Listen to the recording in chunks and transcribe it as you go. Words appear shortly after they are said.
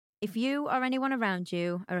If you or anyone around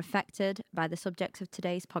you are affected by the subjects of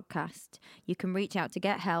today's podcast, you can reach out to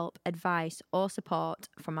get help, advice, or support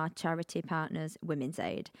from our charity partners, Women's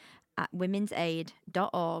Aid, at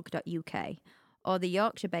womensaid.org.uk, or the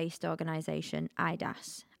Yorkshire-based organisation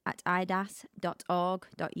IDAS at idas.org.uk.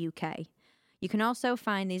 You can also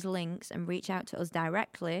find these links and reach out to us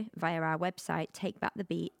directly via our website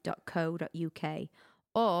takebackthebeat.co.uk,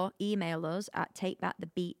 or email us at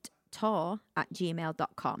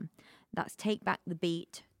takebackthebeattour@gmail.com. That's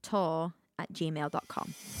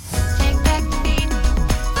takebackthebeattour@gmail.com. Take back the beat.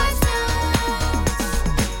 Voice notes.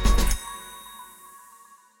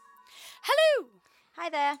 Hello. Hi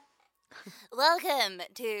there. Welcome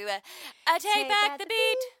to Take Back the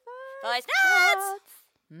Beat. Voice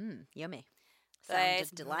notes. Yummy. Voice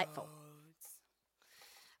Sounds delightful. notes.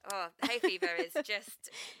 Oh, hay fever is just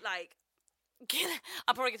like...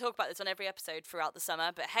 I'm probably going to talk about this on every episode throughout the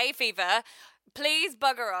summer, but hay fever, please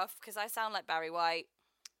bugger off, because I sound like Barry White.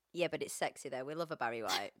 Yeah, but it's sexy though. We love a Barry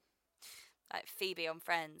White. Like Phoebe on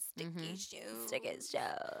Friends. Sticky shoes. Stick it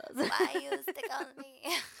shows. Why you stick on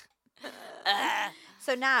me?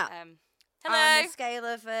 So now, Hello. on a scale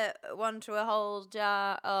of 1 to a whole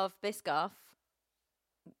jar of Biscoff,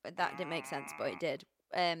 that didn't make sense, but it did.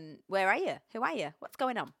 Where are you? Who are you? What's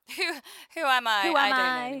going on? Who am I? Who am I don't know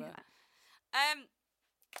I? anymore. I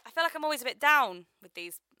feel like I'm always a bit down with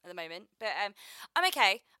these at the moment, but I'm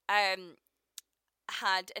okay.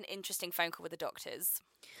 Had an interesting phone call with the doctors.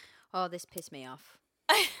 Oh, this pissed me off.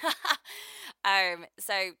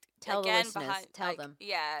 So Tell the again, listeners. Tell them.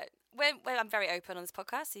 Yeah, I'm very open on this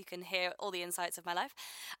podcast, so you can hear all the insights of my life.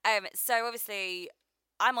 So obviously,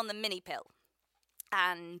 I'm on the mini pill,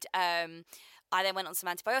 and I then went on some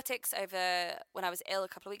antibiotics over when I was ill a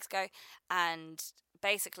couple of weeks ago, and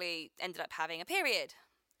basically ended up having a period.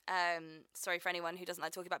 Sorry for anyone who doesn't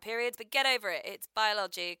like talking about periods, but get over it. It's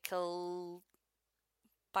biological.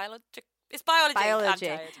 It's biology. Biology.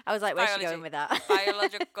 I'm tired. I was like, where's she Biology. going with that?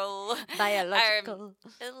 Biological. Biological.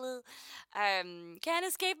 Can't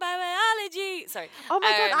escape my biology. Sorry. Oh my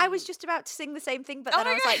God, I was just about to sing the same thing, but Oh then I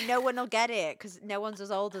my was God. like, no one will get it because no one's as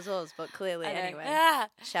old as us, but clearly I know. anyway. Ah.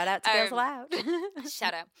 Shout out to Girls Aloud.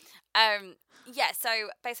 Shout out. Yeah, so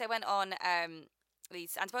basically I went on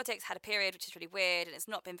these antibiotics, had a period, which is really weird, and it's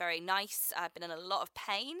not been very nice. I've been in a lot of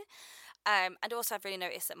pain. And also I've really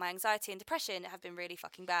noticed that my anxiety and depression have been really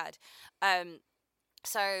fucking bad.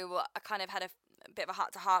 So I kind of had a bit of a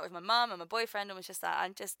heart-to-heart with my mum and my boyfriend, and was just that I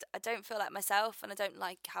don't feel like myself, and I don't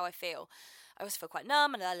like how I feel. I also feel quite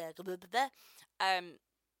numb, and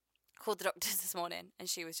called the doctors this morning, and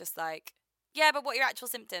she was just like, yeah, but what are your actual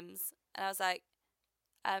symptoms? And I was like,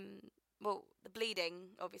 well, the bleeding,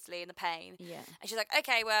 obviously, and the pain. Yeah. And she's like,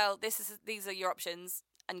 okay, well, these are your options,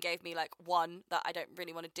 and gave me like one that I don't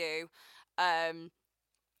really want to do. And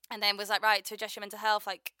then was like, right, to address your mental health,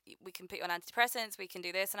 like we can put you on antidepressants, we can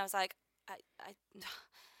do this. And I was like,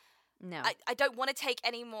 No. I don't want to take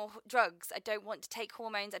any more drugs. I don't want to take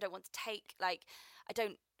hormones. I don't want to take I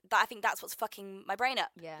think that's what's fucking my brain up.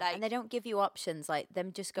 Yeah, Like, and they don't give you options like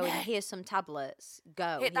them just going, here's some tablets,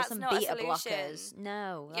 go. Here's that's some not a beta solution. blockers.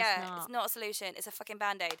 No, that's yeah, not. it's not a solution. It's a fucking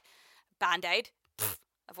Band-Aid. Band-Aid?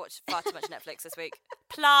 I've watched far too much Netflix this week.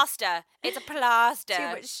 Plaster. It's a plaster. Too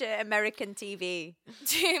much American TV.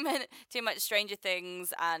 Too much Stranger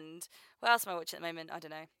Things, and what else am I watching at the moment? I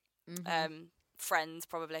don't know. Friends,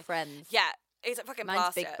 probably. Friends. Yeah, it's a fucking Mine's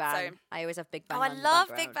plaster. Big Bang. So. I always have Big Bang Oh, I on the love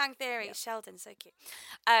background. Big Bang Theory. Yeah. Sheldon's so cute.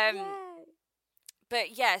 Yay.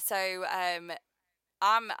 But yeah, so I'm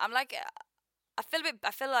like, I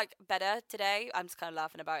feel like better today. I'm just kind of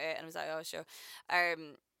laughing about it, and I was like, oh sure.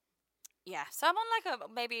 Yeah, so I'm on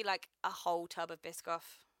maybe a whole tub of Biscoff.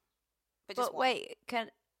 But just But one. wait,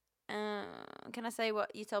 can I say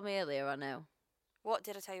what you told me earlier or no? What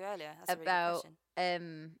did I tell you earlier? That's a really About good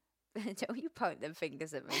question. don't you point them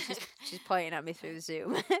fingers at me? She's pointing at me through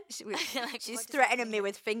Zoom. She's Like, what threatening does me that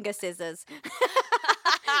with finger scissors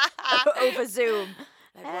over Zoom.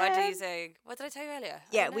 Like, what are you saying? What did I tell you earlier? I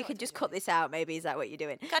Yeah, don't know we what could I just told cut this out. Maybe is that what you're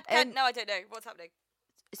doing? you. No, I don't know. What's happening?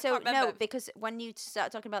 So can't no, remember. because when you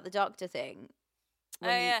start talking about the doctor thing,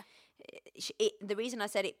 Yeah. the reason I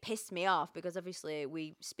said it pissed me off because obviously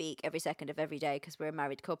we speak every second of every day because we're a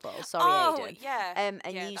married couple. Sorry, Aidan. Yeah. And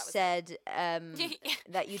Yeah, you that was it. said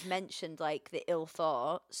that you'd mentioned like the ill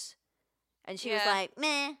thoughts, and she was Yeah. like,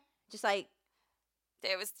 meh, just like.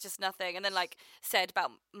 It was just nothing, and then said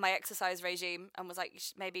about my exercise regime, and was like, you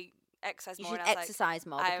should maybe exercise You more. should and I was exercise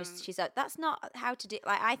more because she's like, that's not how to do.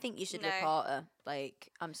 Like, I think you should No. report her. Like,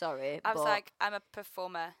 I'm sorry, I was but like, I'm a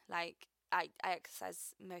performer. Like, I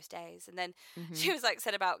exercise most days, and then Mm-hmm. she was like,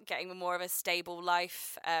 said about getting more of a stable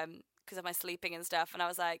life, because of my sleeping and stuff. And I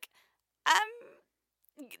was like,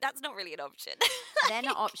 that's not really an option. They're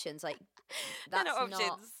not options. Like, They're that's not not.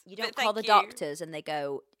 options, You but don't call thank the you. doctors and they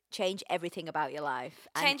go, change everything about your life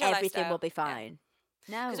and Change your everything will lifestyle. be fine.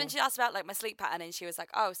 No. Because when she asked about like my sleep pattern, and she was like,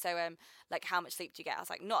 "Oh, so like how much sleep do you get?" I was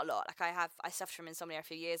like, "Not a lot. Like I suffered from insomnia a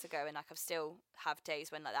few years ago, and like I still have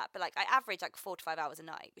days when like that. But like I average like 4 to 5 hours a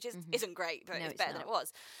night, which isn't great, but No, it's it's better not. than it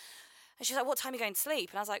was." And she's like, "What time are you going to sleep?"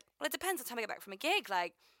 And I was like, "Well, it depends on the time I get back from a gig.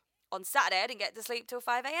 Like on Saturday, I didn't get to sleep till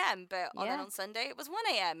 5 a.m., but then Yeah. on Sunday it was 1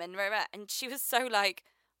 a.m. And she was so like,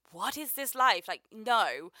 "What is this life? Like,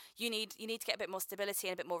 no, you need to get a bit more stability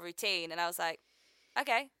and a bit more routine." And I was like,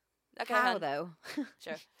 "Okay, How hun. though?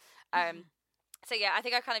 Sure." So yeah, I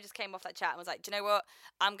think I kind of just came off that chat and was like, do you know what?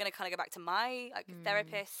 I'm gonna kind of go back to my like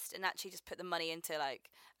therapist and actually just put the money into like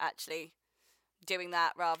actually doing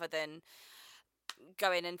that rather than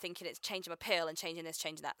going and thinking it's changing my pill and changing this,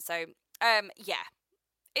 changing that. So yeah,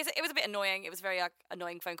 it was a bit annoying. It was a very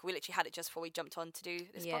annoying phone call. We literally had it just before we jumped on to do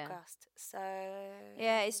this podcast. So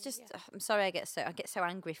Yeah, it's just. I'm sorry, I get so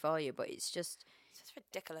angry for you, but it's just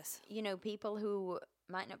ridiculous. You know, people who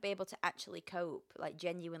might not be able to actually cope, like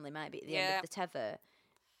genuinely might be at the end of the tether.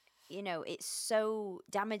 You know, it's so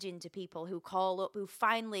damaging to people who call up, who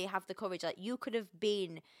finally have the courage. Like, you could have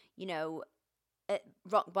been, you know, at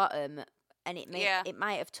rock bottom, and it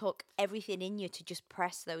might have took everything in you to just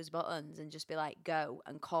press those buttons and just be like, go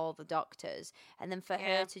and call the doctors, and then for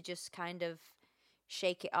her to just kind of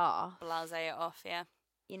shake it off, blase it off,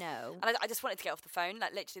 you know. And I just wanted to get off the phone.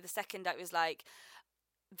 Like literally, the second I was like,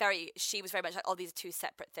 she was very much like, oh, these are two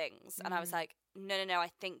separate things, and I was like, no, I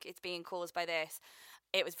think it's being caused by this.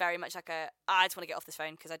 It was very much like I just want to get off this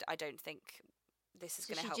phone because I don't think this is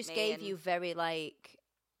going to help me. She just gave you very like,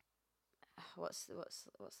 what's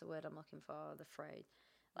the word I'm looking for? The phrase,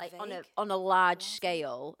 like vague? on a large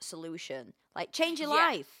scale solution, like change your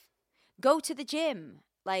life, go to the gym,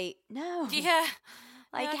 like no,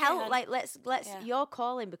 like help, like let's you're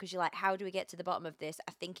calling because you're like, how do we get to the bottom of this?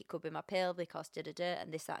 I think it could be my pill because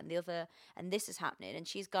and this, that, and the other, and this is happening, and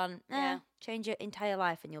she's gone, change your entire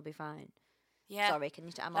life and you'll be fine. Yeah. Sorry, can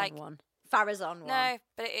you? I'm on one. Farah's on one. No,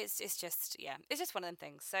 but it's just it's just one of them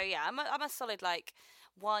things. So yeah, I'm a solid like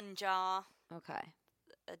 1 jar. Okay.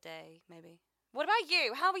 A day maybe. What about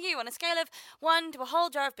you? How are you on a scale of 1 to a whole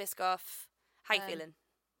jar of Biscoff? How you feeling?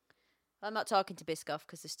 I'm not talking to Biscoff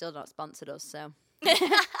because they're still not sponsored us, so.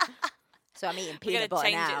 So I'm eating peanut butter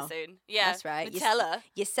change now. It soon. Yeah, that's right. Nutella.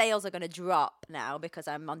 Your sales are going to drop now because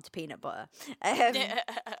I'm onto peanut butter.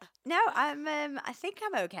 No, I think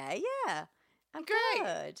I'm okay. Yeah, I'm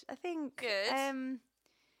good. I think good.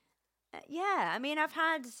 Yeah, I mean, I've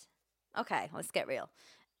had. Okay, let's get real.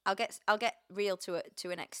 I'll get real to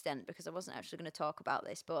an extent because I wasn't actually going to talk about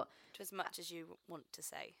this, but to as much as you want to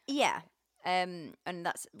say. Yeah. And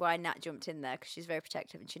that's why Nat jumped in there because she's very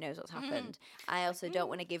protective and she knows what's happened. I also don't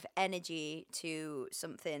want to give energy to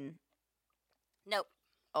something. Nope.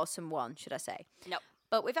 Or someone, should I say? Nope.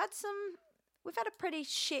 But we've had a pretty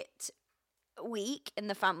shit week in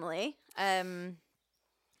the family.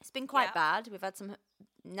 It's been quite bad. We've had some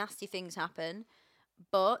nasty things happen,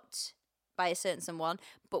 but by a certain someone.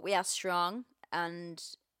 But we are strong, and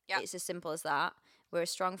it's as simple as that. We're a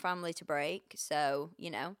strong family to break, so you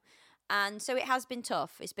know. And so it has been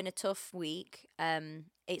tough. It's been a tough week.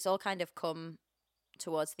 It's all kind of come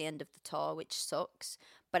towards the end of the tour, which sucks.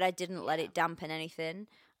 But I didn't let it dampen anything.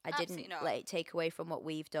 I didn't let it take away from what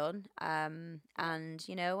we've done. And,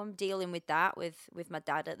 you know, I'm dealing with that with my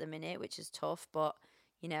dad at the minute, which is tough. But,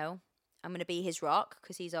 you know, I'm going to be his rock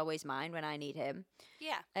because he's always mine when I need him.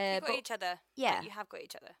 Yeah, you've got each other. Yeah. You have got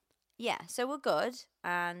each other. Yeah, so we're good.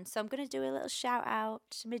 And so I'm going to do a little shout out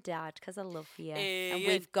to my dad because I love you. Ian, and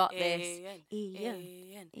we've got this.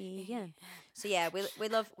 Ian. So yeah, we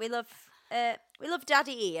love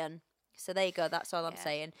Daddy Ian. So there you go. That's all I'm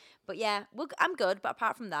saying. But yeah, I'm good. But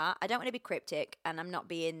apart from that, I don't want to be cryptic, and I'm not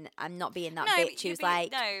being that bitch who's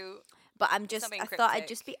like. No. But I thought I'd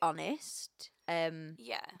just be honest.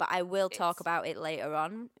 Yeah. But I will talk about it later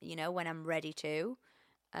on. You know, when I'm ready to.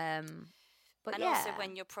 But and also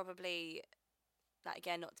when you're probably, like,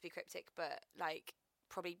 again, not to be cryptic, but like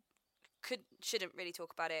probably shouldn't really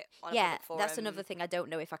talk about it on a public forum. That's another thing I don't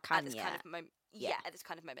know if I can at this kind of moment. At this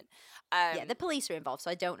kind of moment. The police are involved,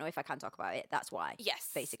 so I don't know if I can talk about it. That's why.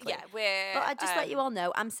 Yes, basically. Yeah, But I just let you all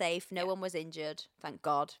know I'm safe. No one was injured, thank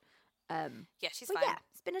God. Yeah, she's fine. Yeah,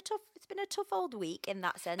 it's been a tough old week in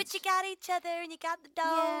that sense. But you got each other and you got the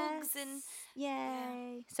dogs and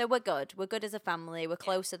yay. So we're good. We're good as a family. We're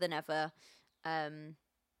closer than ever.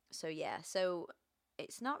 So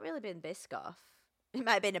it's not really been Biscoff. It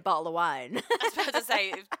might have been a bottle of wine. I was about to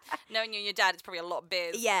say, knowing you and your dad, it's probably a lot of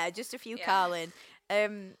beers. Yeah, just a few Carlin.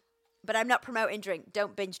 But I'm not promoting drink.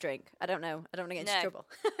 Don't binge drink. I don't know. I don't want to get into trouble.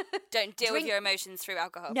 Don't deal with your emotions through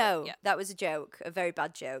alcohol. No, that was a joke. A very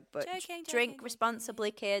bad joke. But drink responsibly,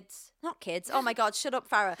 kids. Not kids. Oh my God, shut up,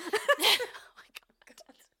 Farah.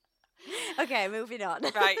 Okay, moving on.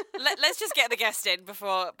 Right, let's just get the guest in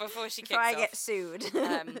before she kicks off. Before I get sued.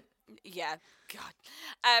 Yeah, God.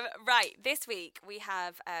 Right, this week we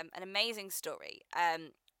have an amazing story.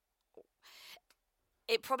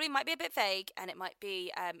 It probably might be a bit vague and it might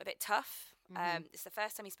be a bit tough. It's the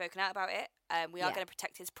first time he's spoken out about it. We are going to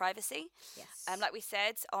protect his privacy. Yes. Like we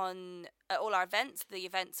said, at all our events, the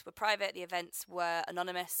events were private, the events were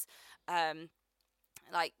anonymous. We're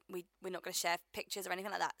not going to share pictures or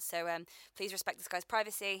anything like that. So please respect this guy's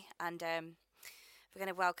privacy, and we're going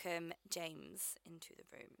to welcome James into the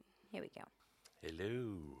room. Here we go.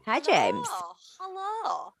 Hello. Hi, James.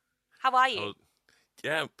 Hello. How are you?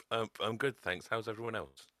 Yeah, I'm good, thanks. How's everyone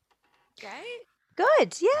else? Great.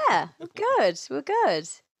 Good, yeah. We're good.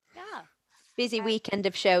 Yeah. Busy weekend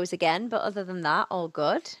of shows again, but other than that, all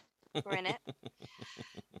good. We're in it.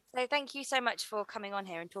 So thank you so much for coming on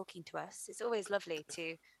here and talking to us. It's always lovely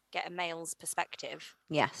to get a male's perspective.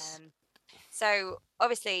 Yes. So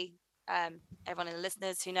obviously, everyone in the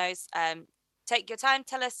listeners who knows, take your time.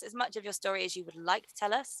 Tell us as much of your story as you would like to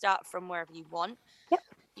tell us. Start from wherever you want. Yep.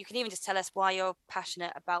 You can even just tell us why you're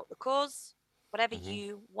passionate about the cause. Whatever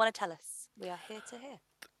you want to tell us, we are here to hear.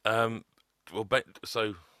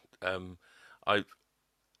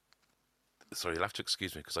 Sorry, you'll have to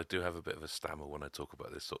excuse me because I do have a bit of a stammer when I talk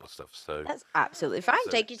about this sort of stuff. So that's absolutely fine.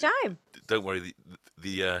 Take your time. Don't worry.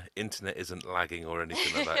 The internet isn't lagging or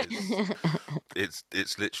anything like that.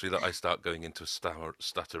 It's literally that I start going into a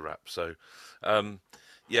stutter rap. So, I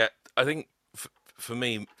think for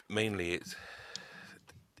me mainly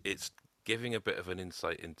it's giving a bit of an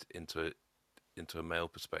insight into a male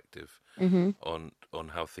perspective on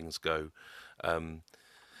how things go.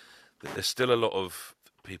 There's still a lot of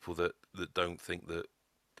people that don't think that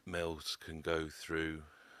males can go through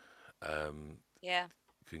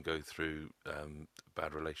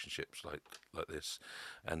bad relationships like this,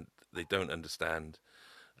 and they don't understand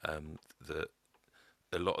that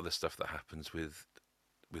a lot of the stuff that happens with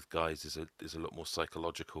guys is a lot more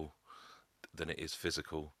psychological than it is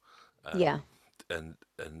physical. And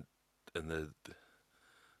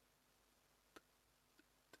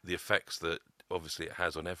the effects that obviously it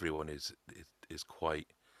has on everyone is quite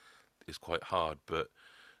hard. But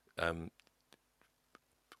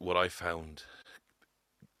what I found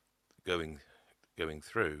going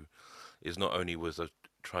through is not only was I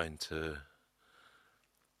trying to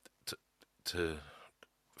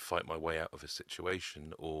fight my way out of a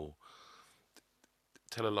situation or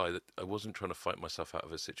tell a lie, that I wasn't trying to fight myself out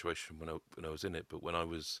of a situation when I was in it, but when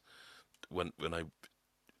I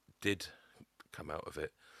did come out of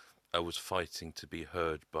it, I was fighting to be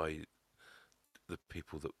heard by the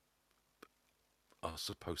people that are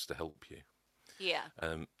supposed to help you. Yeah.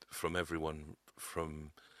 From everyone,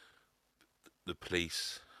 from the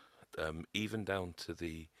police, even down to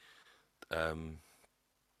the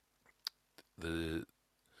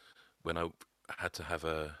when I had to have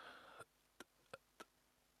a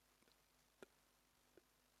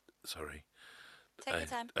Take your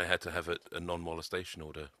time. I had to have a non-molestation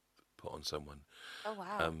order put on someone. Oh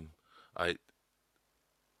wow.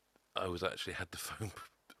 I was actually had the phone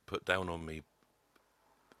put down on me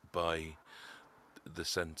by the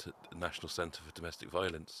National Centre for Domestic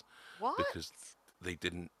Violence. What? Because they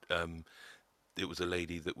didn't. It was a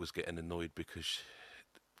lady that was getting annoyed because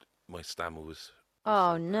my stammer was.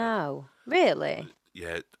 Oh no! Really?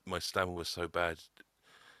 Yeah, my stammer was so bad.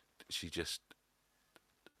 She just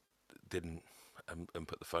didn't and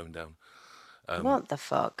put the phone down. What the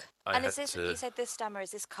fuck? And is this? You said this stammer.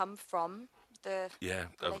 Has this come from the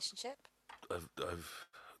relationship?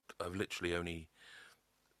 I've literally only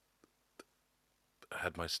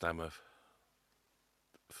had my stammer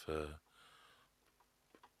for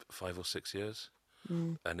 5 or 6 years,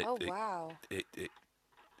 and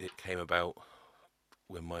it came about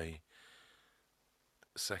when my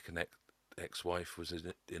second ex-wife was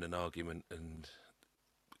in an argument, and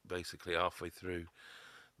basically halfway through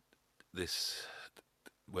this,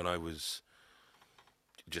 when I was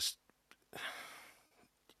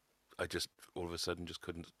I just all of a sudden just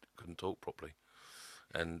couldn't talk properly,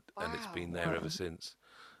 and it's been there ever since.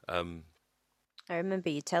 I remember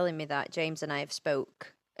you telling me that. James and I have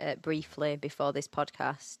spoke briefly before this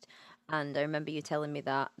podcast, and I remember you telling me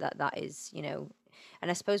that is, and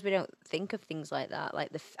I suppose we don't think of things like that,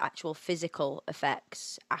 like the actual physical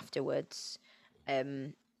effects afterwards.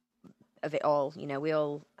 um, of it all. You know, we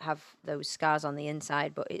all have those scars on the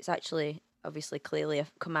inside, but it's actually obviously clearly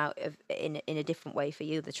come out of in a different way for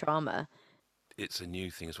you, the trauma. It's a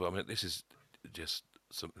new thing as well. I mean, this is just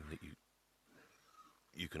something that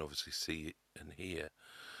you can obviously see and hear,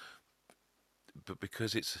 but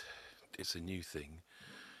because it's a new thing,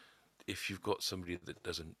 if you've got somebody that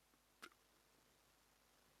doesn't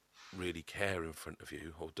really care in front of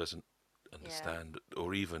you or doesn't understand,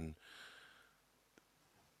 or even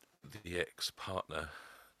the ex-partner,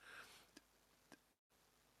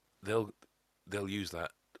 they'll use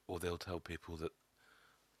that, or they'll tell people that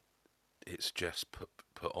it's just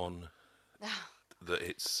put on, that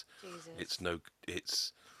it's Jesus.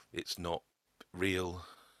 it's not real.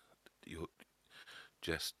 You're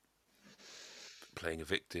just playing a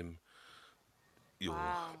victim.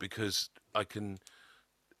 Wow. Because I can,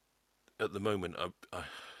 at the moment,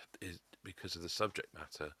 because of the subject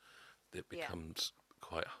matter, it Yeah. becomes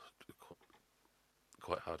quite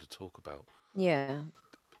hard to talk about. Yeah.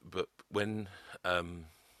 But when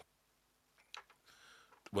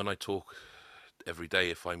I talk every day,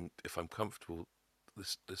 if I'm comfortable,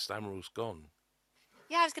 the stammer's gone.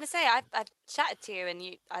 Yeah, I was going to say I've chatted to you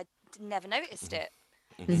and I never noticed it.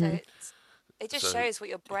 So Hmm. it just So shows what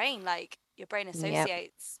your brain Yep.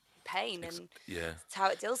 associates pain and yeah, it's how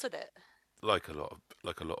it deals with it. like a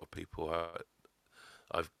lot of people,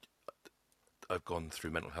 I've I've gone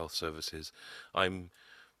through mental health services. I'm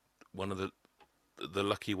one of the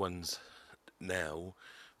lucky ones now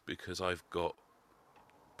because I've got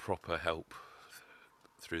proper help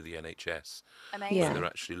through the NHS, where Yeah. they're Amazing.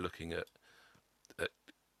 actually looking at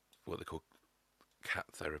what they call cat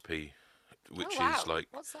therapy, Oh which is wow. like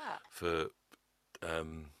What's that? for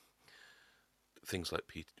um, things like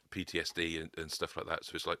PTSD and stuff like that.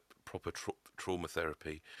 So it's like proper trauma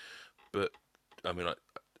therapy. But I mean,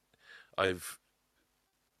 I've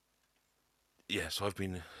so I've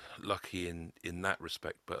been lucky in that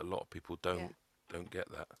respect, but a lot of people Yeah. don't get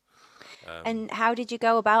that. Um, And how did you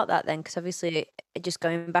go about that then? Because obviously, just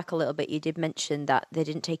going back a little bit, you did mention that they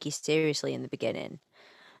didn't take you seriously in the beginning.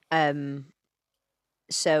 Um,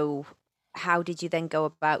 so how did you then go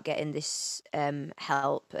about getting this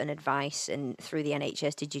help and advice? And through the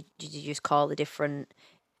NHS, did you just call the different?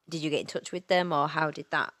 Did you get in touch with them, or how did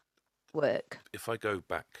that work? if I go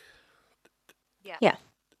back Yeah. Yeah.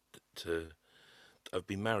 to, I've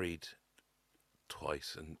been married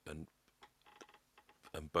twice,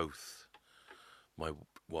 and both my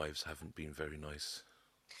wives haven't been very nice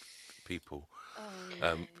people, Oh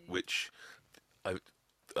no. which I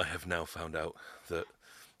I have now found out that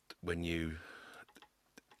when you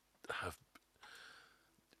have,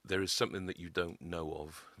 there is something that you don't know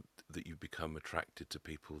of, that you become attracted to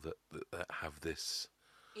people that have this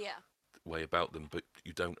Yeah. way about them, but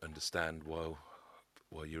you don't understand while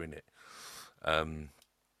you're in it. Um,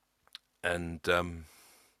 and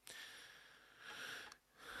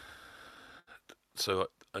so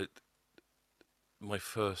my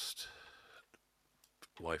first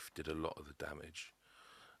wife did a lot of the damage,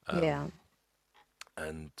 Yeah.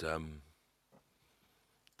 and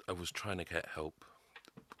I was trying to get help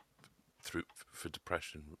through for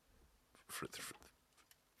depression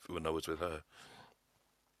when I was with her.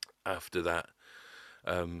 After that,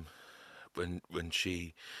 when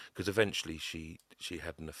she, because eventually she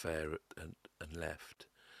had an affair and left,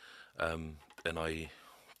 and I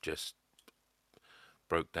just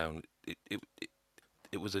broke down.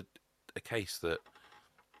 It was a case that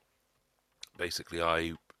basically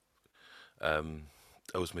I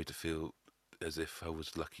was made to feel as if I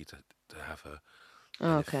was lucky to have her,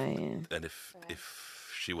 and Okay. Right.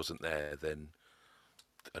 if she wasn't there, then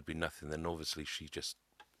I'd be nothing. Then obviously she just,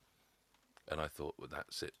 and I thought, well,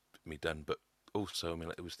 that's it, me done. But also, I mean,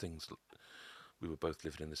 like, it was things. We were both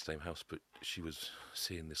living in the same house, but she was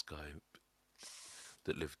seeing this guy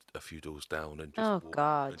that lived a few doors down, and Oh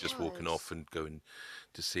God. just walking God. off and going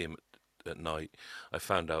to see him at night. I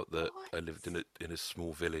found out that What? I lived in a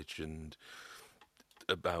small village, and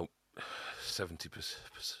about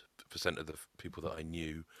 70% of the people that I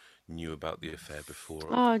knew about the affair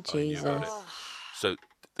before Oh I knew about Jesus. it. Oh, So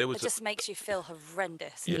there it was just makes you feel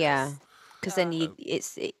horrendous. It yeah, Yeah. just Because then um,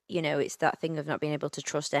 it's that thing of not being able to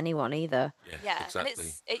trust anyone either. yeah, yeah, and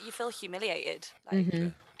exactly, you feel humiliated. Like Hmm. yeah,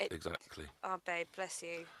 it. exactly. Oh, babe, bless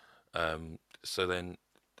you. So then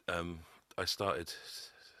I started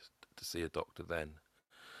to see a doctor then.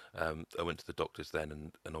 I went to the doctors then,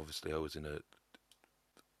 and obviously I was in a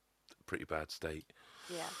pretty bad state.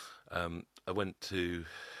 Yeah. I went to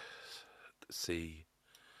see.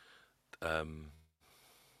 Um,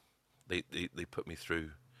 they put me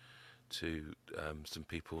through to some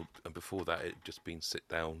people, and before that it had just been sit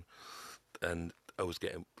down, and I was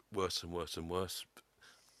getting worse and worse and worse.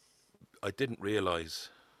 I didn't realise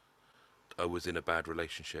I was in a bad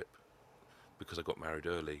relationship because I got married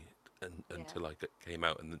early, and Yeah. until I came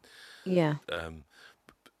out, and Yeah.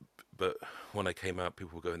 but when I came out,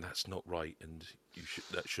 people were going, "That's not right," and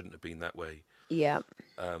that shouldn't have been that way. Yeah.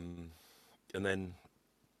 And then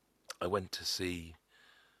I went to see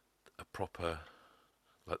a proper,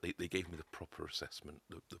 like they gave me the proper assessment,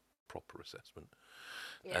 the proper assessment,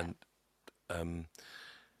 Yeah. and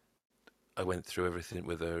I went through everything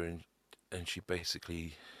with her, and she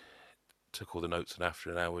basically took all the notes, and after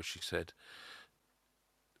an hour she said,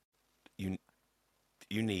 you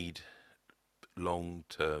need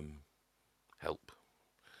long-term help,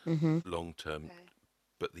 long-term, Okay.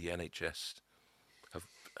 but the NHS have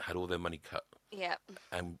had all their money cut, Yeah.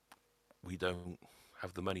 and we don't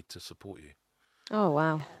have the money to support you. Oh,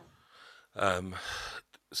 wow.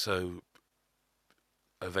 So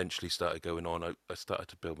I eventually started going on. I started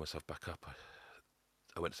to build myself back up.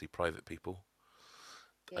 I went to see private people.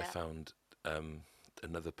 Yeah. I found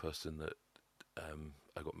another person that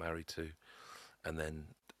I got married to, and then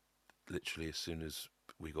literally as soon as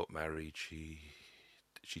we got married, she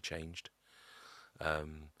changed.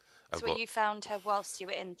 I've So got you found her whilst you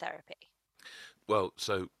were in therapy? well,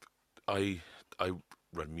 so I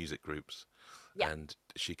run music groups, Yeah. and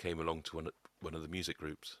she came along to one of the music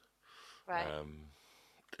groups, Right.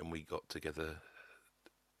 and we got together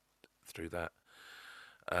through that.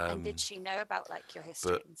 And did she know about like your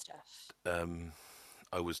history But and stuff?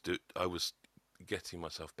 I was getting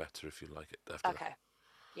myself better, if you like it, after that. Okay.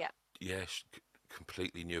 Yeah. Yeah, she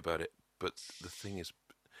completely knew about it. But the thing is,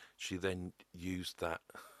 she then used that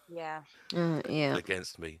Yeah. Yeah.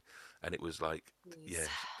 against me, and it was like, Jeez. yeah,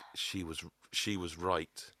 she was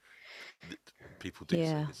right. People do say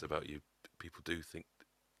Yeah. this about you. People do think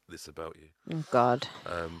this about you. Oh, God.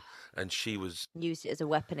 And she was, Used it as a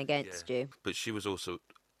weapon against you. but she was also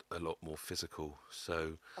a lot more physical.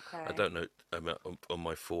 So I Okay. don't know. On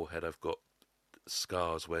my forehead, I've got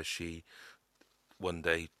scars where she one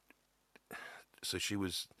day. So she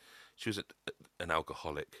was an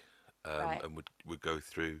alcoholic, Right. and would go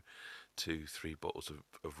through 2-3 bottles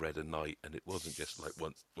of red a night, and it wasn't just like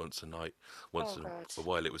once a night, once Oh in God. a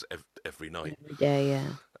while. It was every night. Every day,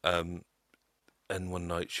 yeah. And one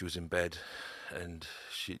night she was in bed, and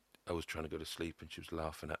I was trying to go to sleep, and she was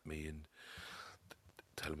laughing at me and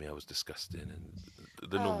telling me I was disgusting, and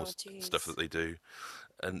the normal Oh stuff that jeez. they do.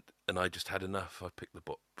 And I just had enough. I picked the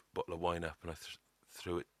bottle of wine up, and I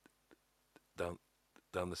threw it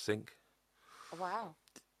down the sink, Wow.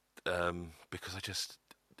 because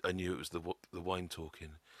I knew it was the wine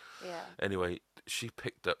talking. Yeah. Anyway, she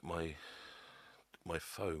picked up my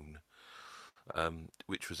phone,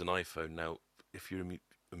 which was an iPhone. Now, if you're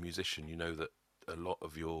a musician, you know that a lot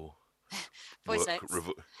of your Voice work,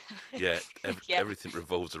 notes. yeah, Yeah. everything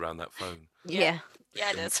revolves around that phone. Yeah. Yeah,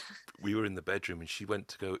 it And is. we were in the bedroom, and she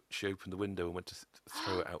opened the window and went to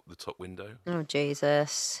throw it out the top window. Oh,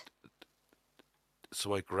 Jesus.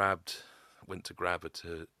 So I went to grab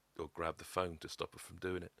her or grab the phone to stop her from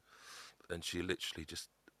doing it, and she literally just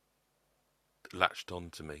latched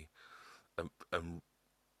onto me, and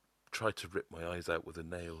tried to rip my eyes out with her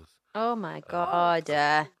nails. Oh, my Oh. God.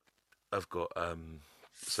 I've got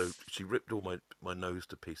so she ripped all my nose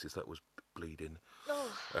to pieces. That was bleeding.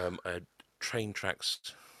 Oh. I had train tracks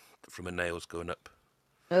from her nails going up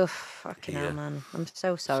Oh, fucking hell, here. man. I'm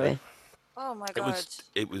so So sorry. Oh my it God.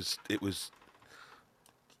 was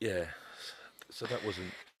yeah. So that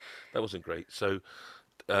wasn't great.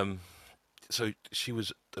 Um so she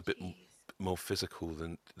was a bit Jeez. more physical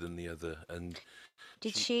than the other, and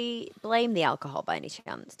Did she she blame the alcohol by any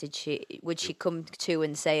chance? Would she come to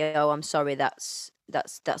and say, "Oh, I'm sorry, that's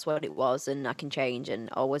what it was, and I can change," and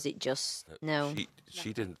or was it just no?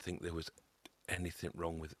 she didn't think there was anything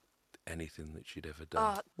wrong with anything that she'd ever done.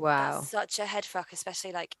 Oh, that's Wow. such a head fuck,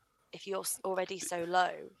 especially like if you're already so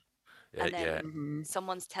low and then Yeah. Mm-hmm.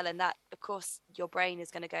 someone's telling that, of course your brain is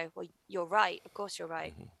going to go, well, you're right. Of course you're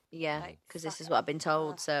right. Yeah, Like, because fuck this is it. what I've been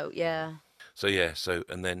told. Ugh. So yeah. So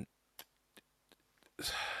and then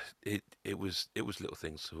it was little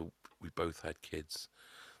things. So we both had kids,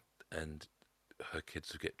 and her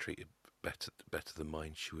kids would get treated better than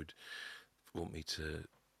mine. She would want me to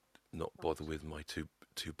not bother with my two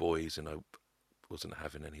boys, and I wasn't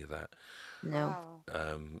having any of that. No.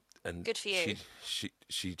 Wow. And Good for you. she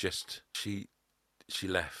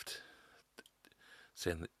left,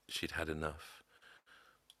 saying that she'd had enough.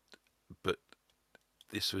 But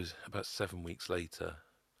this was about 7 weeks later.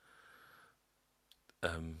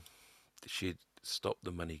 She'd stopped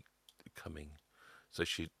the money coming. So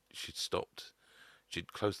she'd stopped.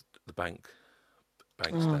 She'd closed the banks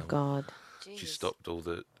Oh down. God. She Jeez. stopped all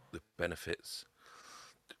the benefits.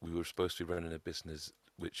 We were supposed to be running a business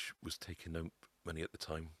which was taking no money at the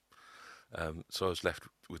time. So I was left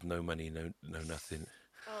with no money, no nothing,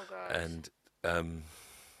 Oh god. and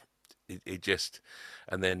it just,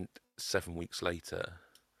 and then 7 weeks later,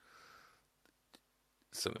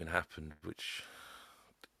 something happened, which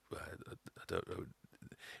I don't know.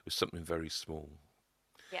 It was something very small.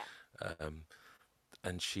 Yeah.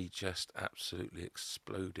 And she just absolutely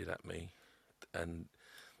exploded at me, and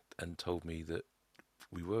told me that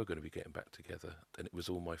we were going to be getting back together, and it was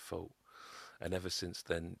all my fault. And ever since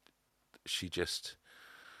then, she just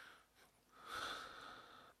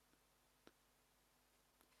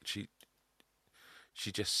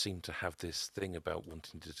she just seemed to have this thing about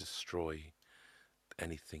wanting to destroy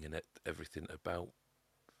anything and everything about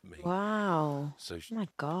me. Wow. So Oh my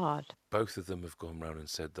God. both of them have gone round and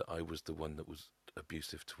said that I was the one that was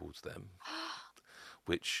abusive towards them.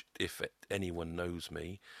 Which, if anyone knows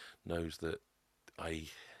me, knows that I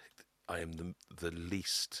am the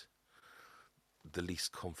least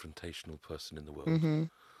confrontational person in the world. Mm-hmm.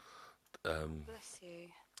 Bless you.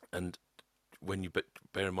 And when you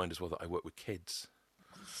bear in mind as well that I work with kids,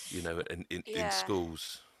 you know, in Yeah.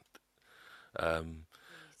 schools.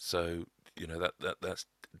 So you know that's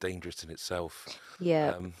dangerous in itself.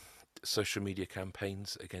 Yeah. Social media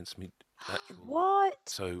campaigns against me. What?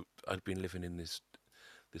 So I'd been living in this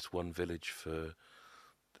one village for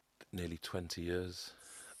nearly 20 years,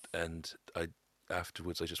 and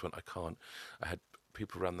afterwards I just went, I can't. I had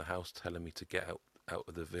people around the house telling me to get out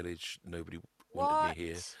of the village. Nobody wanted me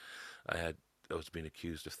here. I was being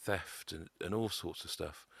accused of theft and all sorts of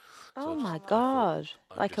stuff. Oh I my thought, God.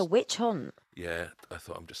 I'm Like a just- witch hunt. Yeah, I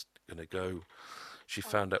thought I'm just gonna go. She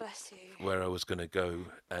found out Bless you. where I was gonna go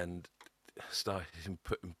and started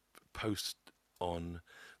putting posts on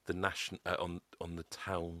the on the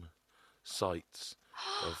town sites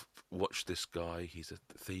of, watch this guy. He's a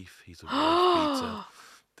thief. He's a wife beater.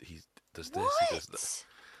 He does this. He does that.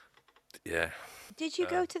 Yeah. Did you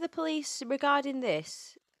go to the police regarding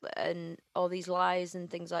this and all these lies and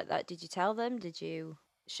things like that? Did you tell them? Did you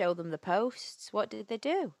show them the posts? What did they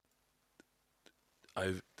do?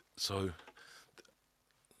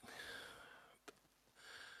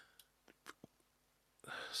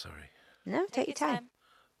 Sorry. No, take your time.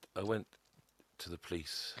 I went to the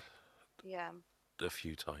police Yeah. a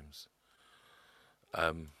few times.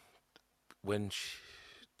 When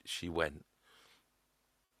she went,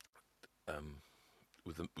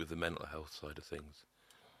 with the mental health side of things,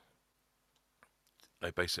 I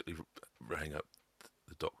basically rang up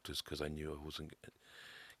the doctors because I knew I wasn't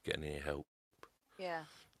getting any help, Yeah.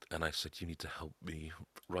 and I said, "You need to help me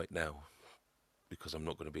right now because I'm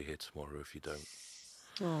not going to be here tomorrow if you don't."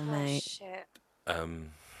 Oh, Oh mate. shit.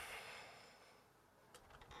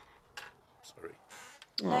 Sorry.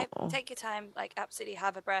 No, Aw. take your time. Like, absolutely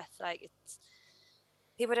have a breath. Like, it's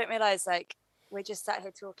people don't realize, like, we're just sat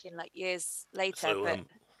here talking like years later, So, but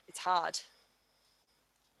it's hard.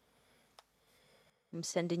 I'm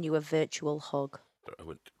sending you a virtual hug. I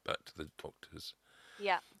went back to the doctors,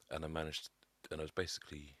 Yeah. and I was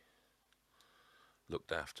basically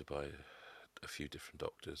looked after by a few different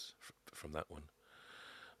doctors from that one.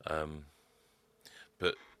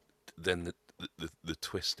 But then the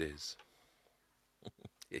twist is,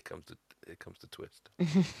 here comes the twist.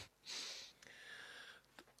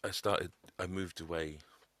 I moved away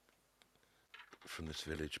from this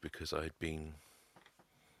village because I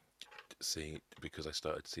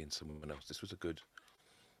started seeing someone else. This was a good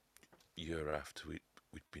year after we'd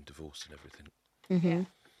been divorced and everything. Mm-hmm.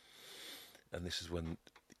 And this is when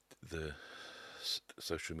the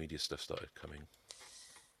social media stuff started coming.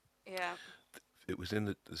 Yeah. It was in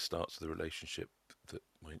the starts of the relationship that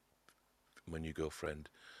my new girlfriend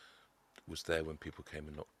was there when people came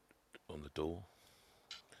and knocked on the door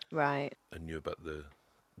Right. and knew about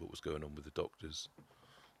what was going on with the doctors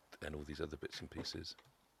and all these other bits and pieces.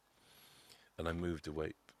 And I moved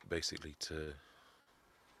away basically to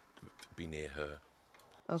be near her.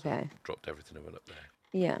 Okay. So dropped everything and went up there.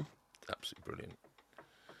 Yeah. Absolutely brilliant.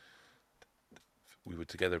 We were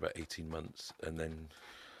together about 18 months, and then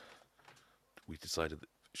we decided that,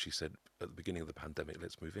 she said at the beginning of the pandemic,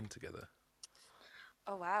 let's move in together.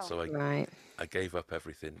 Oh wow. So Right. I gave up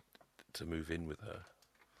everything to move in with her,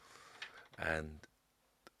 and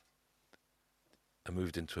I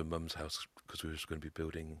moved into a mum's house because we were going to be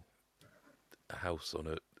building a house on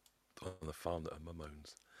the farm that her mum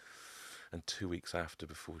owns. And 2 weeks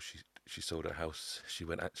before she sold her house, she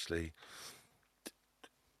went, actually,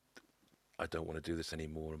 I don't want to do this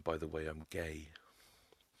anymore. And by the way, I'm gay.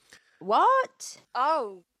 What?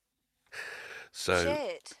 Oh, So,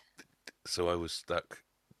 shit. so I was stuck,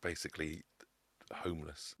 basically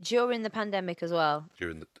homeless During the pandemic as well.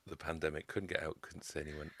 during the pandemic. Couldn't get out. Couldn't see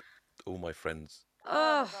anyone. All my friends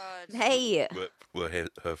Oh, my God. Hey. were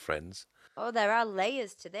her friends. Oh, there are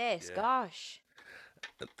layers to this. Yeah. Gosh.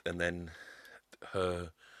 And then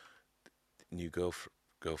her new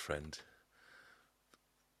girlfriend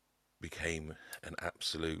became an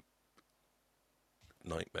absolute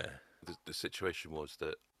nightmare. The situation was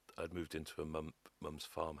that I'd moved into a mum's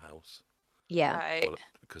farmhouse. Yeah. Right.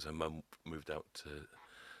 Because her mum moved out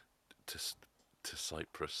to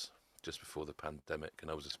Cyprus just before the pandemic, and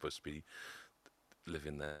I was supposed to be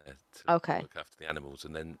living there to Okay. look after the animals.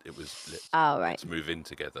 And then it was Oh, right. let's move in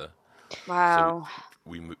together. Wow. So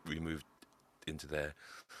we moved into there.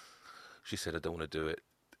 She said I don't want to do it,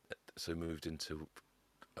 so moved into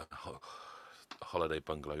a holiday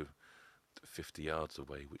bungalow 50 yards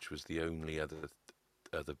away, which was the only other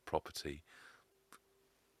property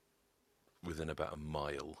within about a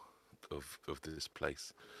mile of this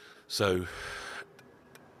place. So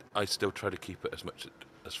I still try to keep it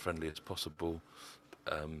as friendly as possible,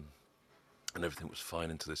 and everything was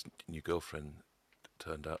fine until this new girlfriend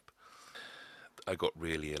turned up. I got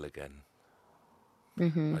really ill again.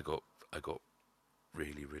 Mm-hmm. I got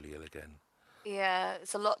really, really ill again. Yeah,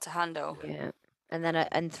 it's a lot to handle. Yeah. And then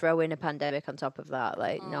and throw in a pandemic on top of that,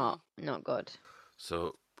 like not good.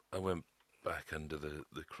 So I went back under the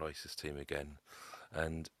crisis team again,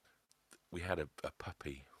 and we had a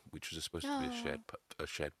puppy, which was supposed to be a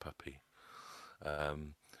shared puppy.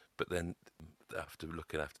 But then after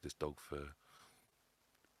looking after this dog for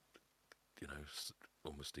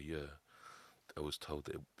almost a year, I was told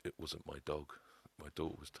that it wasn't my dog. My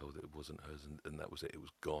daughter was told that it wasn't hers, and that was it. It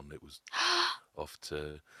was gone. It was off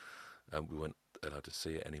to. We weren't allowed to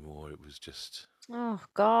see it anymore. It was just. Oh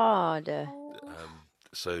God.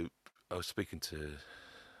 So I was speaking to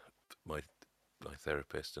my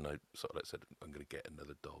therapist, and I sort of said I'm going to get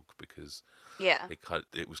another dog because Yeah.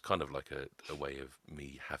 it was kind of like a way of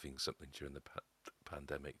me having something during the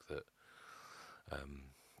pandemic that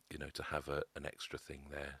to have an extra thing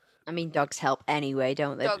there. I mean, dogs help anyway,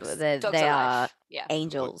 don't they? Dogs they are are life. Yeah.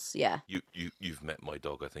 angels. Yeah. You've met my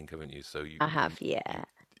dog, I think, haven't you? So I have. Yeah.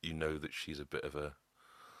 You know that she's a bit of a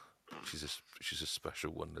she's a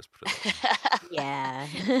special one. Let's put it that way. Yeah.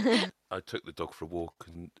 I took the dog for a walk,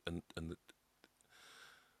 and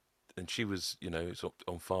she was, it's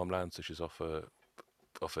on farmland, so she's off a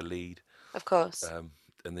lead. Of course.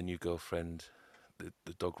 And the new girlfriend, the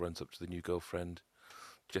dog runs up to the new girlfriend,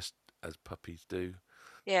 just as puppies do.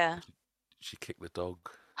 Yeah. She kicked the dog,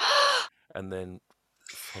 and then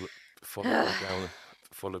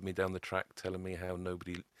followed me down the track, telling me how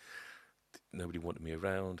nobody wanted me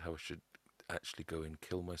around, how I should actually go and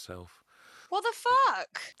kill myself. What the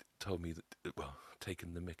fuck? Told me that,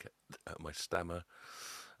 taking the mick at my stammer.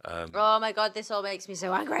 Oh my God, this all makes me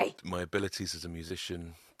so angry. My abilities as a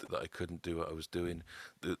musician, that I couldn't do what I was doing.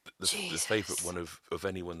 The favourite one of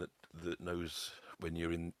anyone that knows, when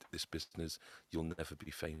you're in this business, you'll never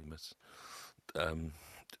be famous.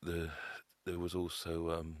 There was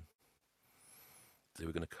also they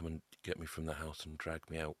were going to come and get me from the house and drag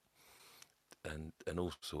me out, and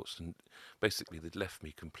all sorts. And basically, they left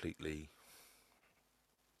me completely.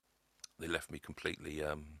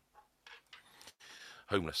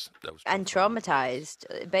 Homeless. And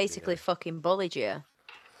traumatized. Basically, fucking bullied you.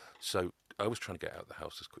 So I was trying to get out of the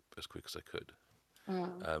house as quick as I could.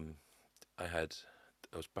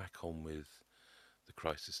 I was back home with the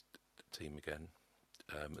crisis team again,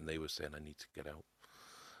 and they were saying I need to get out.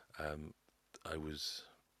 I was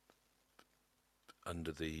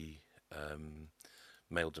under the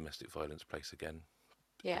male domestic violence place again,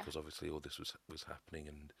 because obviously all this was happening,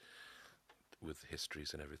 and with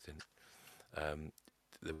histories and everything.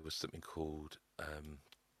 There was something called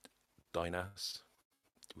DINAS,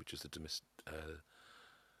 which is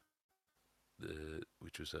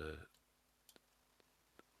which was a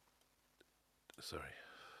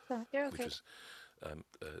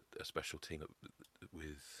special team that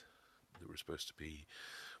were supposed to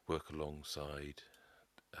work alongside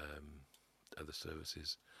other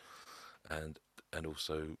services, and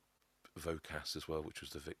also VOCAS as well, which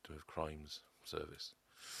was the Victim of Crimes Service.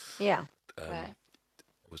 Yeah. Right.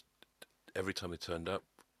 Every time they turned up,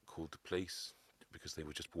 called the police, because they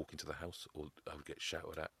were just walking to the house, or I would get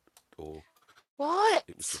shouted at, or What?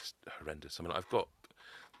 it was just horrendous. I mean, I've got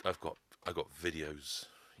videos,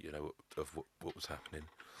 of what was happening.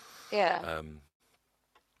 Yeah.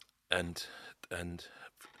 And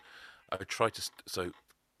I tried to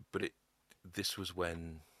but this was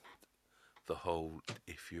when the whole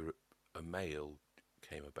 "if you're a male"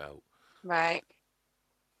 came about. Right.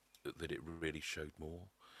 That it really showed more,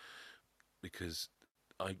 because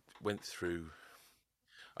I went through.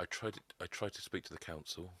 I tried to speak to the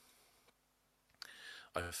council.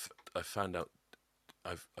 I found out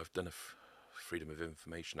I've done a Freedom of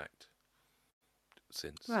Information Act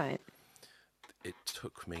since. Right. It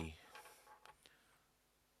took me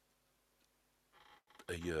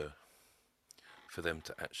a year for them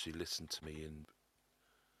to actually listen to me, and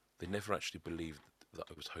they never actually believed that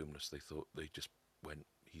I was homeless. They thought, they just went,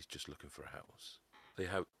 "He's just looking for a house." They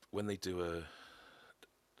have, when they do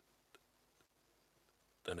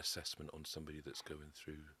an assessment on somebody that's going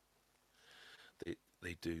through,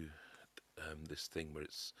 they do this thing where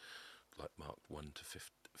it's like marked 1 to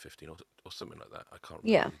 15 or something like that. I can't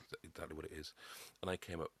Yeah. remember exactly what it is. And I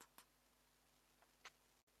came up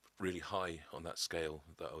really high on that scale,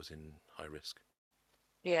 that I was in high risk.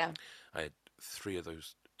 Yeah. I had 3 of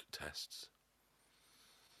those tests,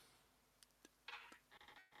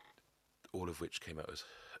 all of which came out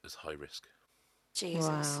as high risk. Jesus.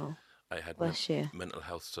 Wow. I had Bless you. mental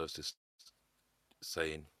health services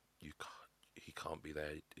saying, he can't be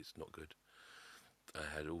there, it's not good. I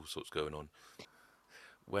had all sorts going on.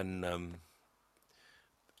 When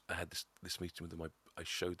I had this meeting with them, I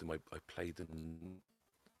showed them, I played them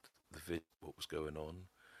the video, what was going on,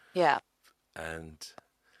 Yeah. and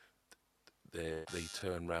they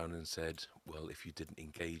turned around and said, well, if you didn't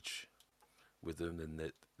engage with them, then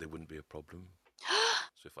there wouldn't be a problem.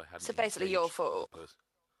 So if I hadn't, So basically your engaged with fault. the person,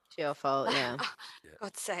 It's your fault, yeah. yeah,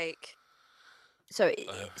 God's sake. So,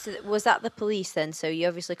 Uh, so was that the police then? So you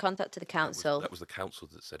obviously contacted the council. that was the council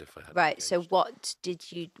that said if I hadn't Right. So engaged.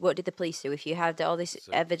 what did the police do? If you had all this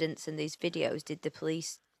So- evidence and these videos, did the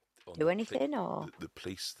police On do the anything or? the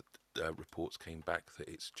police reports came back that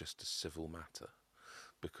it's just a civil matter,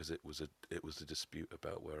 because it was a dispute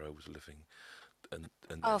about where I was living, and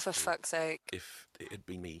Oh, for therefore, fuck's sake. if it had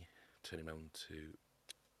been me turning around to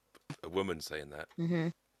a woman saying that, Mm-hmm.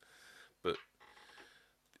 but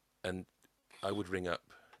and I would ring up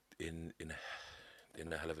in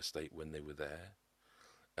a hell of a state when they were there,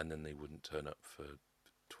 and then they wouldn't turn up for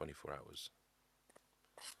 24 hours.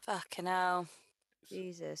 Fucking hell.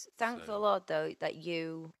 Jesus. Thank the So- Lord, though, that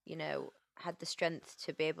you know, had the strength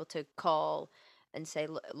to be able to call and say,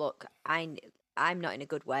 look, I'm not in a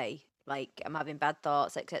good way. Like, I'm having bad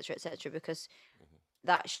thoughts, etc., because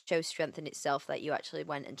that shows strength in itself that you actually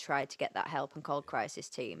went and tried to get that help and called crisis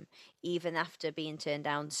team, even after being turned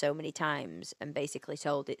down so many times and basically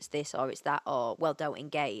told it's this or it's that, or, well, don't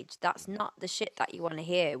engage. That's not the shit that you want to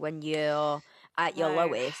hear when you're at your No.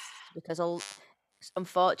 lowest, because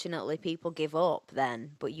unfortunately people give up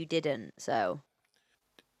then, but you didn't. So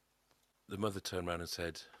The mother turned around and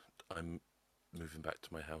said, "I'm moving back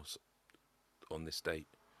to my house on this date,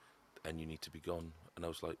 and you need to be gone." And I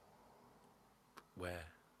was like, "Where?"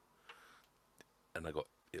 And I got,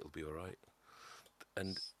 "It'll be all right."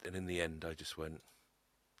 And in the end, I just went,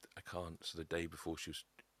 "I can't." So the day before she was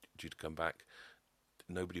due to come back,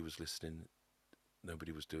 nobody was listening,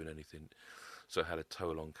 nobody was doing anything. So I had a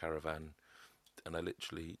tow-along caravan, and I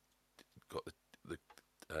literally got the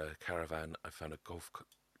caravan. I found a golf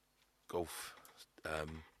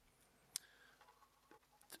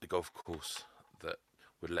course that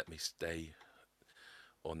would let me stay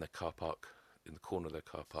on their car park, in the corner of their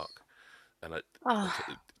car park, and I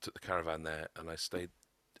took the caravan there, and I stayed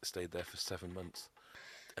there for 7 months,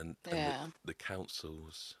 and Yeah. the council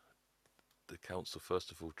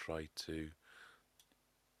first of all tried to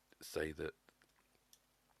say that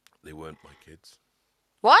they weren't my kids,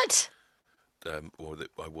 What? or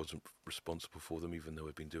that I wasn't responsible for them, even though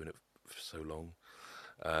I'd been doing it for so long,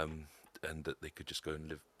 and that they could just go and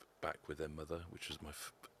live back with their mother, which was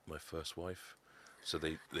my first wife. So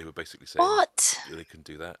they were basically saying What? they couldn't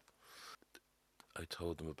do that. I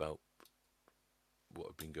told them about what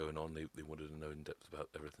had been going on. They wanted to know in depth about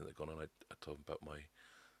everything that had gone on. I told them about my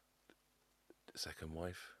second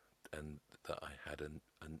wife, and that I had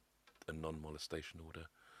a non-molestation order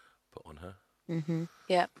put on her. mm-hmm.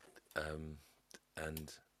 Yeah.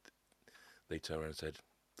 And they turned around and said,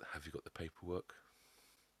 "Have you got the paperwork?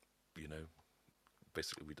 You know,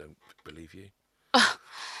 basically, we don't believe you."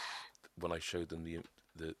 When I showed them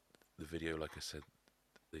the video, like I said,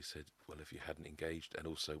 they said, "Well, if you hadn't engaged, and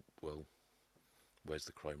also, well, where's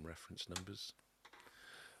the crime reference numbers?"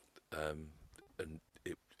 And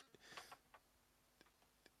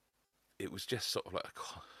it was just sort of like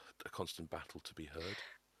a constant battle to be heard.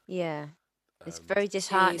 Yeah. It's Um, very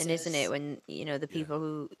disheartening, isn't Jesus. it, when the Yeah. people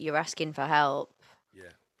who you're asking for help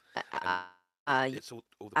Yeah, uh, and are it's all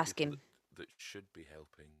the asking. people that should be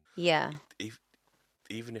helping. Yeah. If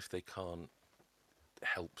even if they can't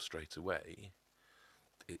help straight away,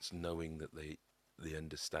 it's knowing that they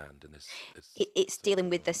understand, and there's It's something dealing going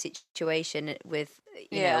with the on. situation with,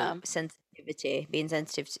 Yeah. sensitivity, being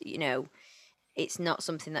sensitive to. It's not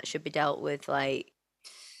something that should be dealt with like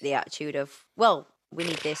the attitude of, well, we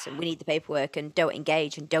need this and we need the paperwork and don't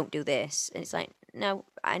engage and don't do this. And it's like, no,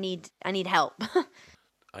 I need help.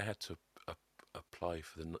 I had to apply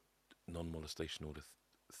for the non-molestation order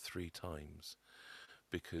 3 times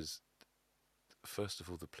because, first of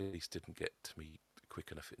all, the police didn't get to me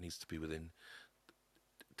quick enough. It needs to be within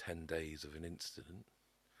 10 days of an incident.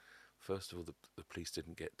 First of all, the police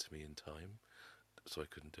didn't get to me in time, so I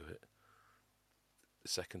couldn't do it. The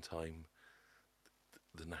second time,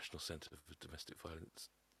 the National Centre for Domestic Violence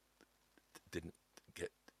didn't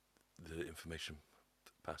get the information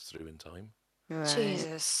passed through in time. Right.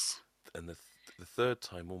 Jesus. And the third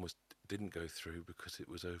time almost didn't go through because it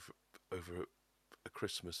was over a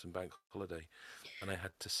Christmas and bank holiday, and I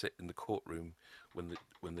had to sit in the courtroom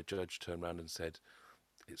when the judge turned around and said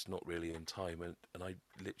it's not really in time, and I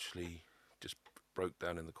literally just broke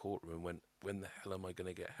down in the courtroom and went, when the hell am I going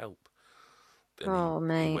to get help? And Oh,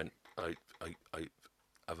 he mate. went,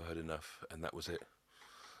 I've heard enough, and that was it.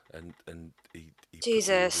 And he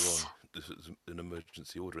Jesus. put the order on. This was an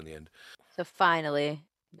emergency order in the end. So finally,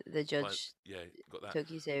 the judge Yeah, got that. took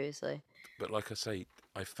you seriously. But like I say,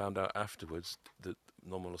 I found out afterwards that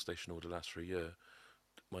non-molestation order lasts for a year.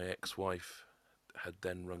 My ex-wife had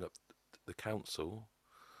then rung up the council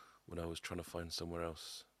when I was trying to find somewhere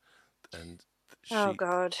else, and Oh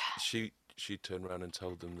God. she turned around and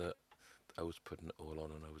told them that I was putting it all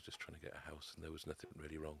on and I was just trying to get a house and there was nothing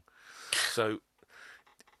really wrong. So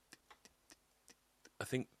I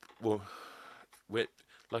think, well,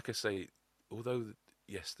 like I say, although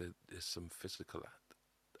yes, there's some physical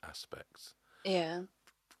aspects, Yeah.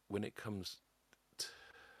 when it comes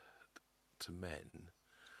to men,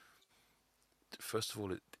 first of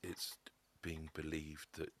all, it's being believed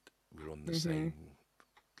that we're on the same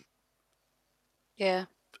Yeah.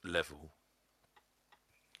 level,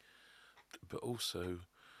 but also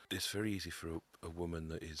it's very easy for a woman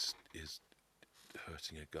that is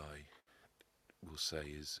hurting a guy will say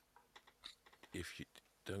is, if you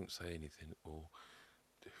don't say anything, or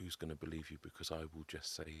who's going to believe you because I will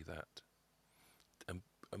just say that.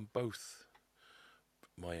 And both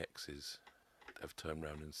my exes have turned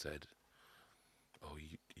round and said, oh,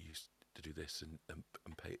 you used to do this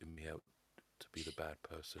and painted me out to be the bad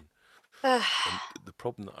person. And the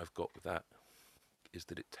problem that I've got with that is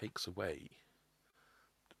that it takes away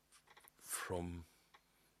from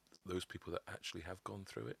those people that actually have gone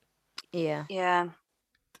through it. Yeah. Yeah.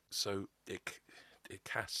 So it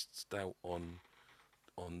casts doubt on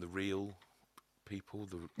the real people,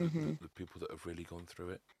 the people that have really gone through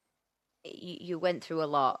it. You went through a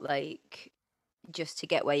lot, like, just to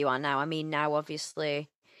get where you are now. I mean, now obviously,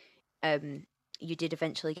 you did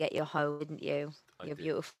eventually get your home, didn't you? I Your did.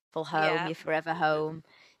 beautiful home, Yeah. your forever I did. home,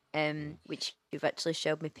 which you've actually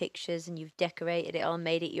showed me pictures, and you've decorated it all,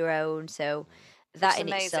 made it your own. So that Which in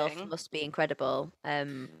is itself amazing. must be incredible.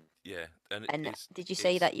 Yeah, and And it's did you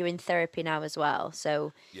say that you're in therapy now as well?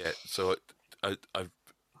 So yeah. So I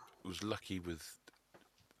was lucky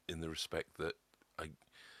in the respect that I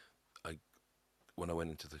when I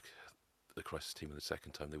went into the crisis team the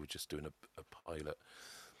second time, they were just doing a pilot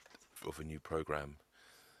of a new program.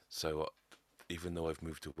 So even though I've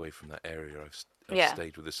moved away from that area, I've Yeah.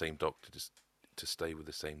 stayed with the same doctor to stay with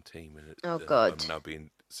the same team, and Oh, and good. I'm now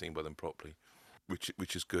being seen by them properly,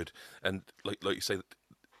 which is good. And like you say,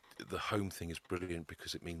 the home thing is brilliant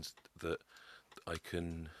because it means that I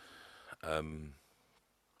can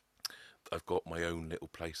I've got my own little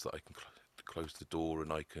place that I can close the door,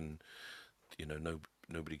 and I can,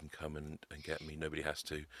 nobody can come and get me. Nobody has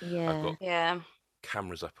to. I've yeah, got Yeah.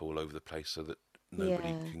 cameras up all over the place so that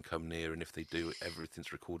nobody yeah, can come near, and if they do,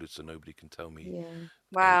 everything's recorded so nobody can tell me. yeah,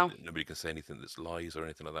 Wow. Nobody can say anything that's lies or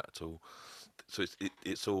anything like that at all. So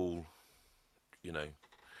it's all, you know,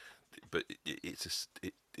 but it's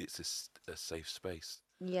a safe space.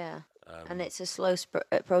 yeah. And Um, it's a slow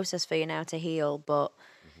process for you now to heal, but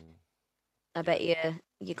mhm, I yeah, bet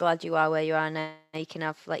you're glad you are where you are now. You can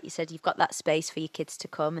have, like you said, you've got that space for your kids to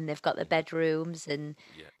come, and they've got the bedrooms, and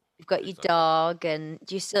yeah, you've got your exactly. dog, and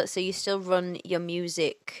do you still so you still run your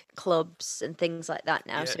music clubs and things like that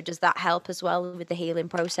now. Yeah, So does that help as well with the healing it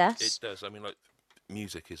process? does. I mean, like,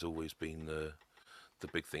 music has always been the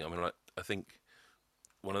big thing. I mean, like, I think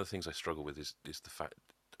one of the things I struggle with is the fact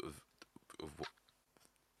of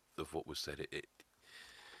of what was said. It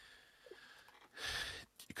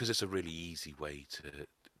because it's a really easy way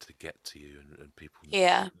to get to you, and people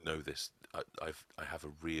Yeah. know this. I have a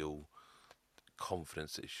real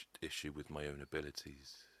confidence issue with my own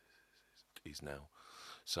abilities now.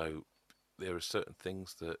 So there are certain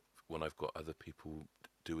things that when I've got other people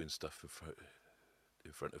doing stuff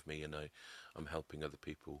in front of me, and I'm helping other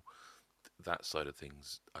people, that side of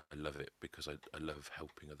things, I love it, because I love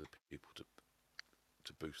helping other people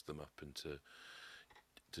to boost them up and to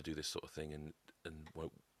do this sort of thing. And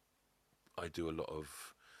I do a lot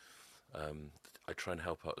of I try and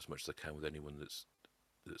help out as much as I can with anyone that's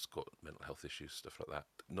got mental health issues, stuff like that.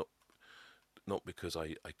 Not because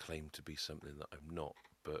I claim to be something that I'm not,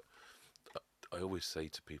 but I always say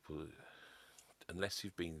to people, unless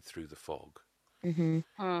you've been through the fog, Mm.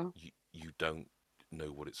 you don't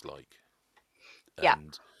know what it's like. Yeah,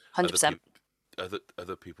 And 100%.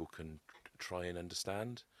 other people can try and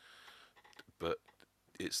understand, but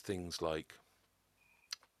it's things like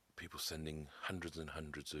people sending hundreds and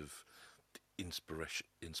hundreds of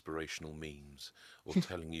inspirational memes, or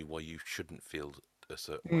telling you why you shouldn't feel a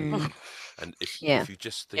certain way. And Yeah. if you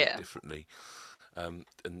just think Yeah. differently, and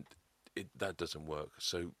that doesn't work.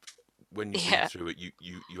 So when you've been Yeah. through it,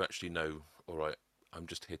 you actually know, all right, I'm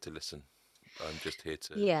just here to listen. I'm just here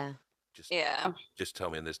to Yeah. just Yeah. just tell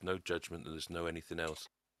me, and there's no judgment, and there's no anything else.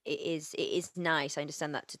 It is nice. I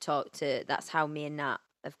understand that, to talk to. That's how me and Nat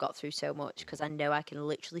have got through so much, because I know I can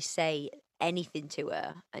literally say anything to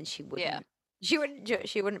her and she Yeah. wouldn't.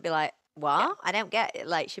 She wouldn't be like, "What? Yeah. I don't get it."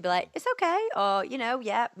 Like, she'd be like, "It's okay," or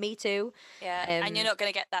yeah, me too. Yeah. And you're not going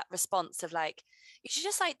to get that response of like, you should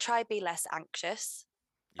just like try be less anxious.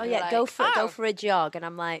 Oh Yeah. yeah, go Like, for a jog, and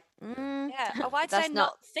I'm like, yeah. Oh, why did I that's not.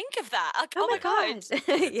 not think of that? Like, Oh oh my my God.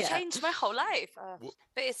 god, yeah. Changed my whole life. What-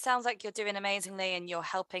 But it sounds like you're doing amazingly and you're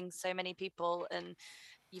helping so many people, and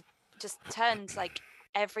you've just turned like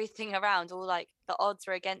everything around. All like the odds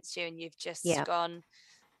were against you, and you've just Yeah. gone,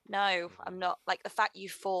 no, I'm not. Like the fact you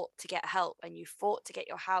fought to get help and you fought to get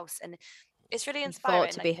your house, and it's really You fought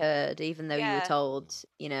inspiring. to Like, be heard, even though you were yeah, told,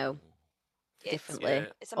 it's differently.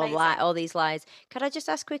 Yeah. it's Or amazing. all these lies. Could I just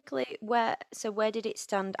ask quickly, where did it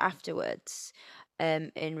stand afterwards,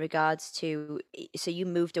 in regards to, so you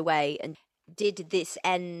moved away, and did this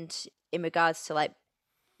end in regards to, like,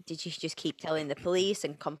 did you just keep telling the police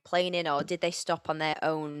and complaining, or did they stop on their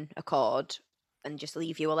own accord and just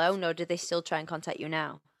leave you alone, or do they still try and contact you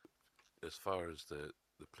now? As far as the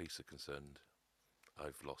police are concerned,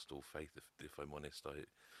 I've lost all faith. If I'm honest, I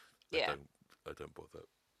Yeah, don't bother.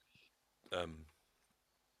 Um,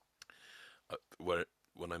 where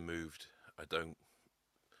when I moved, I don't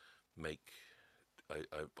make.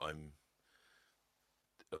 I'm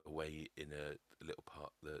away in a little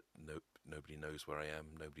part that nobody knows where I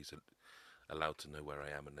am. Nobody's allowed to know where I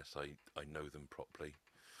am unless I know them properly.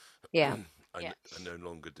 Yeah. Yeah. I no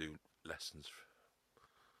longer do lessons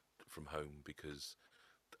from home because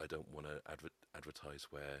I don't want to advertise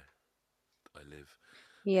where I live.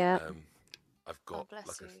 Yeah. I've oh got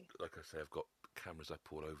bless you. like I say, I've got cameras up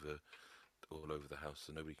all over the house,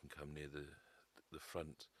 so nobody can come near the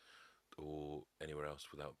front or anywhere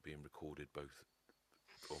else without being recorded, both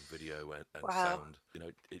on video and Wow. sound.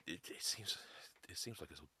 It seems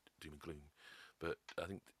like it's all doom and gloom, but I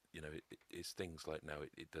think it's things like now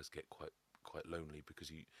it does get quite lonely,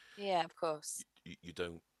 because Yeah, of course. you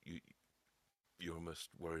don't you're almost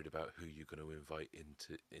worried about who you're going to invite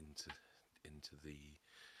into the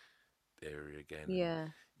area again. And Yeah.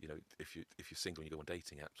 if you're single and you go on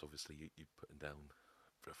dating apps, obviously you putting down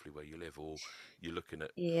roughly where you live, or you're looking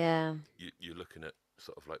at Yeah. you're looking at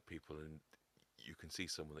sort of like people, and you can see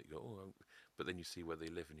someone that you go, but then you see where they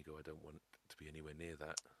live and you go, I don't want to be anywhere near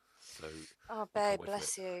that. So Oh, you come babe, away from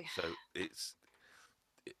bless it. you. So it's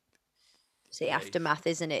It's the yeah, aftermath,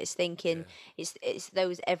 isn't it? It's thinking, yeah, it's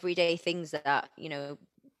those everyday things that,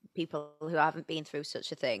 people who haven't been through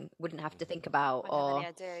such a thing wouldn't have to think about, Wouldn't have any or,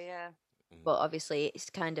 idea. Yeah. but obviously it's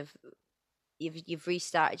kind of, you've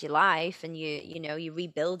restarted your life, and you're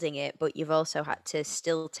rebuilding it, but you've also had to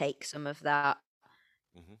still take some of that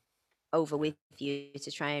hmm over yeah, with you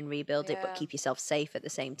to try and rebuild it, but Yeah. keep yourself safe at the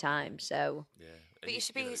same time. So yeah. But And you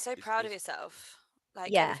should you know be so it's proud of yourself.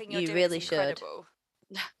 Like yeah, everything you're you doing is really should. incredible.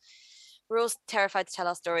 We're all terrified to tell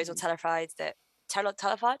our stories, or terrified that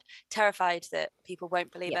people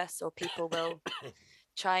won't believe Yeah. us, or people will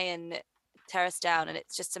try and tear us down. And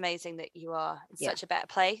it's just amazing that you are in Yeah. such a better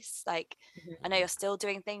place. Like, Mhm. I know you're still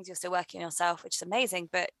doing things, you're still working on yourself, which is amazing,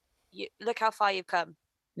 but you look how far you've come.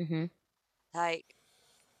 Mhm. Like,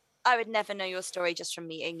 I would never know your story just from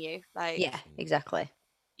meeting you. Like, Yeah, exactly.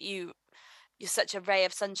 you you're such a ray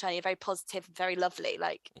of sunshine. You're very positive and very lovely.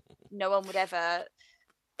 Like, no one would ever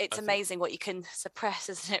it's amazing what you can suppress,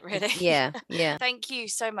 isn't it, really? Yeah. Thank you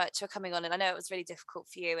so much for coming on. And I know it was really difficult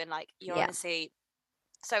for you, and like you're Yeah. honestly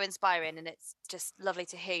so inspiring, and it's just lovely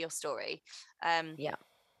to hear your story. Yeah.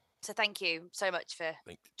 So thank you so much for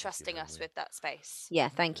Thank you trusting very us much. with that space. Yeah.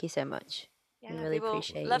 Thank you so much. Yeah, We really we will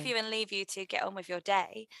appreciate love you. you and leave you to get on with your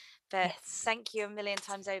day. But Yes. thank you a million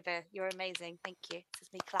times over. You're amazing. Thank you. This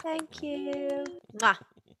is me clapping. Thank you. Mwah.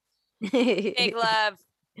 Big love.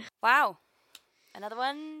 Wow. Another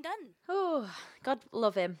one done. Oh, God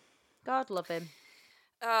love him. God love him.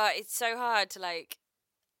 It's so hard to like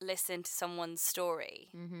listen to someone's story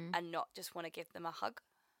Mm-hmm. and not just want to give them a hug.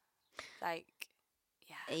 Like,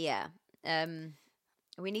 yeah. Yeah.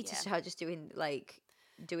 We need to Yeah. start just doing live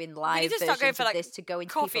to start going versions for, of like, this to go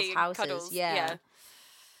into coffee people's and houses. cuddles. Yeah.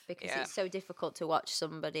 Because Yeah. it's so difficult to watch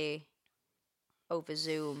somebody over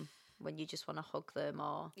Zoom when you just want to hug them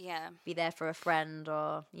or Yeah. be there for a friend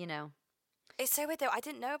or, you know. It's so weird though. I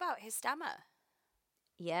didn't know about his stammer.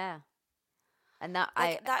 Yeah. And that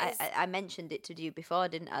Like, that is- I mentioned it to you before,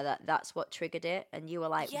 didn't I? That's what triggered it, and you were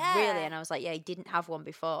like, Yeah. "Really?" And I was like, "Yeah, he didn't have one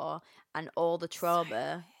before, and all the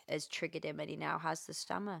trauma has triggered him, and he now has the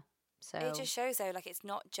stammer." So It just shows though, like it's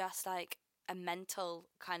not just like a mental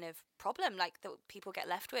kind of problem like that people get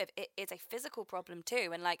left with. It is a physical problem too,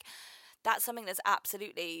 and like that's something that's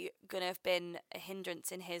absolutely gonna have been a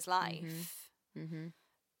hindrance in his life. hmm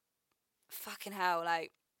Fucking hell,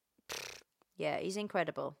 like yeah, he's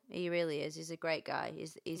incredible. He really is. He's a great guy.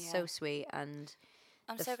 He's Yeah. so sweet, and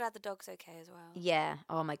I'm so glad the dog's okay as well. yeah.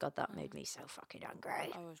 Oh my God, that made me so fucking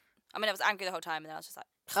angry. I mean, I was angry the whole time, and then I was just like,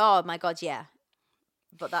 Oh my God, yeah.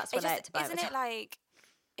 But that's it when I had to buy isn't it like,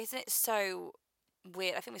 isn't it so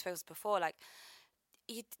weird? I think we spoke about this before, like.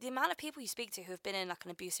 The amount of people you speak to who have been in like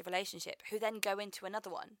an abusive relationship who then go into another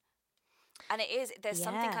one, and there's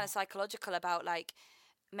something Yeah. kind of psychological about like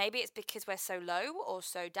maybe it's because we're so low or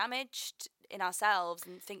so damaged in ourselves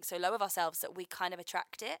and think so low of ourselves that we kind of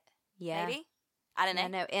attract it. Yeah. Maybe I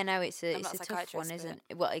don't know. I know it's I'm not a a tough one, psychiatrist, isn't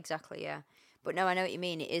it? Well, exactly, yeah. But no, I know what you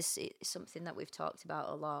mean. It's something that we've talked about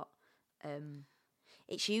a lot.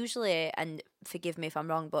 It's usually, and forgive me if I'm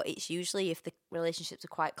wrong, but it's usually if the relationships are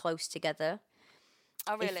quite close together.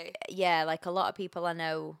 Oh really? Yeah, like a lot of people I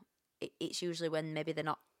know, it's usually when maybe they're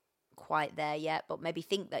not quite there yet, but maybe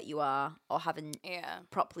think that you are, or haven't Yeah.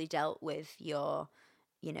 properly dealt with your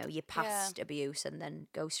past abuse, and then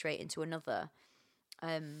go straight into another.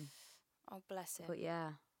 Oh bless him. But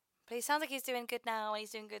yeah, But he sounds like he's doing good now and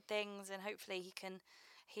he's doing good things, and hopefully he can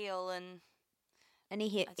heal and and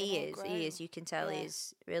he I dunno, is grow. you can tell Yeah.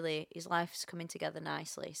 he's really, his life's coming together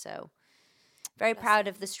nicely. So very Bless proud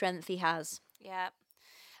him. of the strength he has. yeah.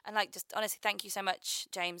 And like, just honestly, thank you so much,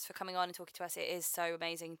 James, for coming on and talking to us. It is so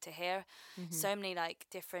amazing to hear so many like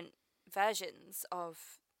different versions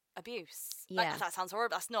of abuse. Like, Yeah. that sounds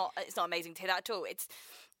horrible. It's not amazing to hear that at all.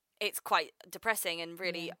 It's quite depressing and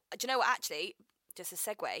really. Yeah. Do you know what? Actually, just a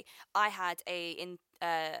segue. I had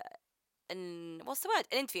what's the word?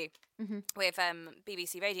 An interview with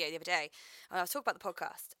BBC Radio the other day, and I was talking about the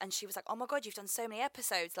podcast, and she was like, "Oh my God, you've done so many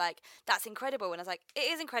episodes! Like, that's incredible!" And I was like,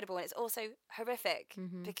 "It is incredible, and it's also horrific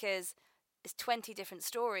because it's 20 different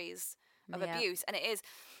stories of Yeah. abuse, and it is,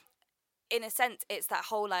 in a sense, it's that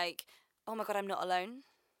whole like, oh my God, I'm not alone."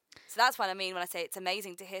 So that's what I mean when I say it's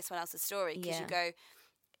amazing to hear someone else's story, because you Yeah. go,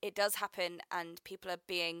 it does happen, and people are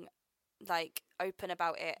being like open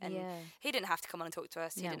about it, and Yeah. he didn't have to come on and talk to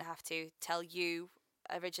us. He No. didn't have to tell you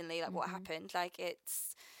originally like what happened. Like,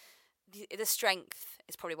 it's the strength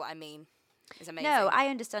is probably what I mean. Is amazing. No, I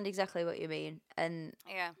understand exactly what you mean, and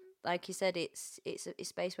yeah, like you said, it's a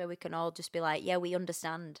space where we can all just be like, yeah, we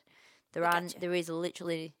understand. get you. There is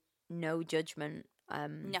literally no judgment.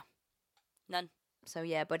 no, none. So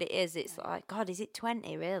yeah, but it's like, God, is it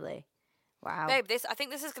 20 really? Wow. Babe, I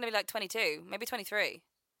think this is going to be like 22, maybe 23.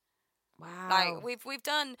 Wow. Like we've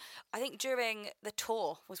done. I think during the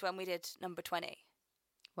tour was when we did number 20.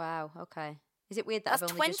 Wow. Okay. Is it weird that That's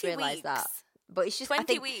I've only just 20 realised that? weeks. But it's just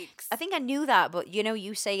 20 weeks. I think I knew that, but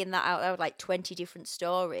you saying that out loud, like 20 different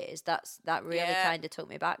stories, that really Yeah. kind of took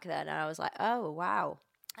me back then, and I was like, oh wow.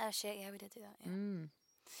 Oh shit! Yeah, we did do that. Yeah. Mm.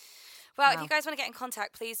 Well, if Wow. you guys want to get in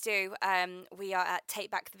contact, please do. We are at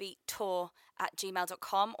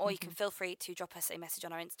takebackthebeattour@gmail.com, or you can feel free to drop us a message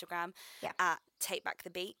on our Instagram Yeah. at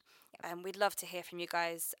takebackthebeat. We'd love to hear from you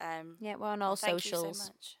guys. Yeah, we're on all Thank socials. you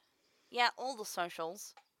so much. Yeah, all the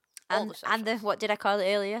socials. And the what did I call it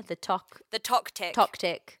earlier? The The Toctic.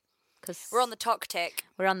 Toctic. Because We're on the Toctic.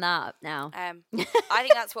 we're on that now. I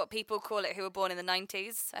think that's what people call it who were born in the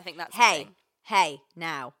 90s. I think that's the Hey, thing. hey,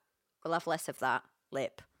 now we'll have less of that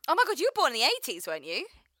lip. Oh my God, you were born in the 80s, weren't you?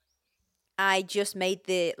 I just made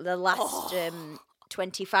the last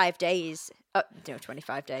 25 days. Oh, no,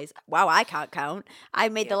 25 days. Wow, I can't count. I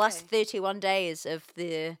made the last 31 days of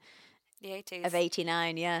the 80s. of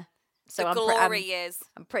 89, yeah. So The glory years.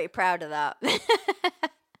 I'm pretty proud of that.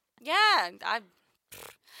 Yeah,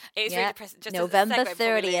 it's really Yeah. depressing. Just November as a segue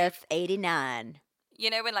before we leave. 30th, 89. You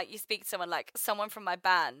know when like you speak to someone like someone from my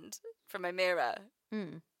band, from my mirror,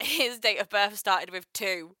 his date of birth started with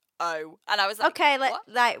 20, and I was like, Okay,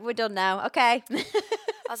 what? we're done now. Okay.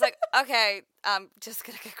 I was like, okay, I'm just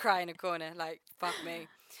gonna go cry in a corner. Like, fuck me.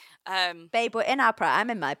 Babe, we're in our prime. I'm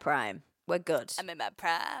in my prime. We're good. I'm in my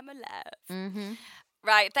prime of life. Mm-hmm.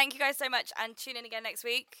 Right, thank you guys so much, and tune in again next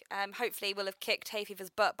week. Hopefully we'll have kicked hay fever's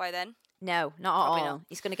butt by then. No, not at Probably all. not.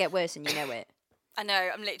 It's going to get worse and you know it. I know,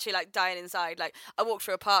 I'm literally like dying inside. Like, I walked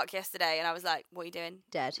through a park yesterday and I was like, what are you doing?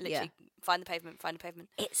 Dead, Literally, find the pavement.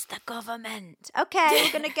 It's the government. Okay,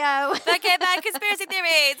 we're going to go. Okay, bye, conspiracy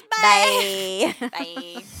theories. Bye. Bye.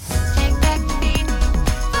 Bye.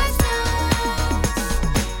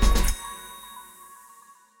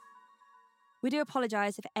 We do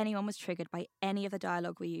apologise if anyone was triggered by any of the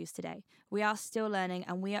dialogue we used today. We are still learning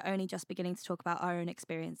and we are only just beginning to talk about our own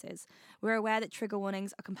experiences. We're aware that trigger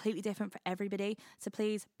warnings are completely different for everybody, so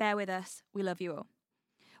please bear with us. We love you all.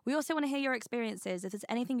 We also want to hear your experiences. If there's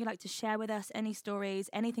anything you'd like to share with us, any stories,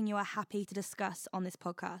 anything you are happy to discuss on this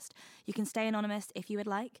podcast, you can stay anonymous if you would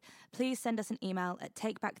like. Please send us an email at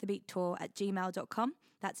takebackthebeattour@gmail.com.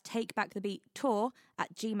 That's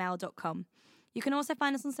takebackthebeattour@gmail.com. You can also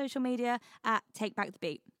find us on social media at Take Back the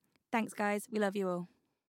Beat. Thanks, guys. We love you all.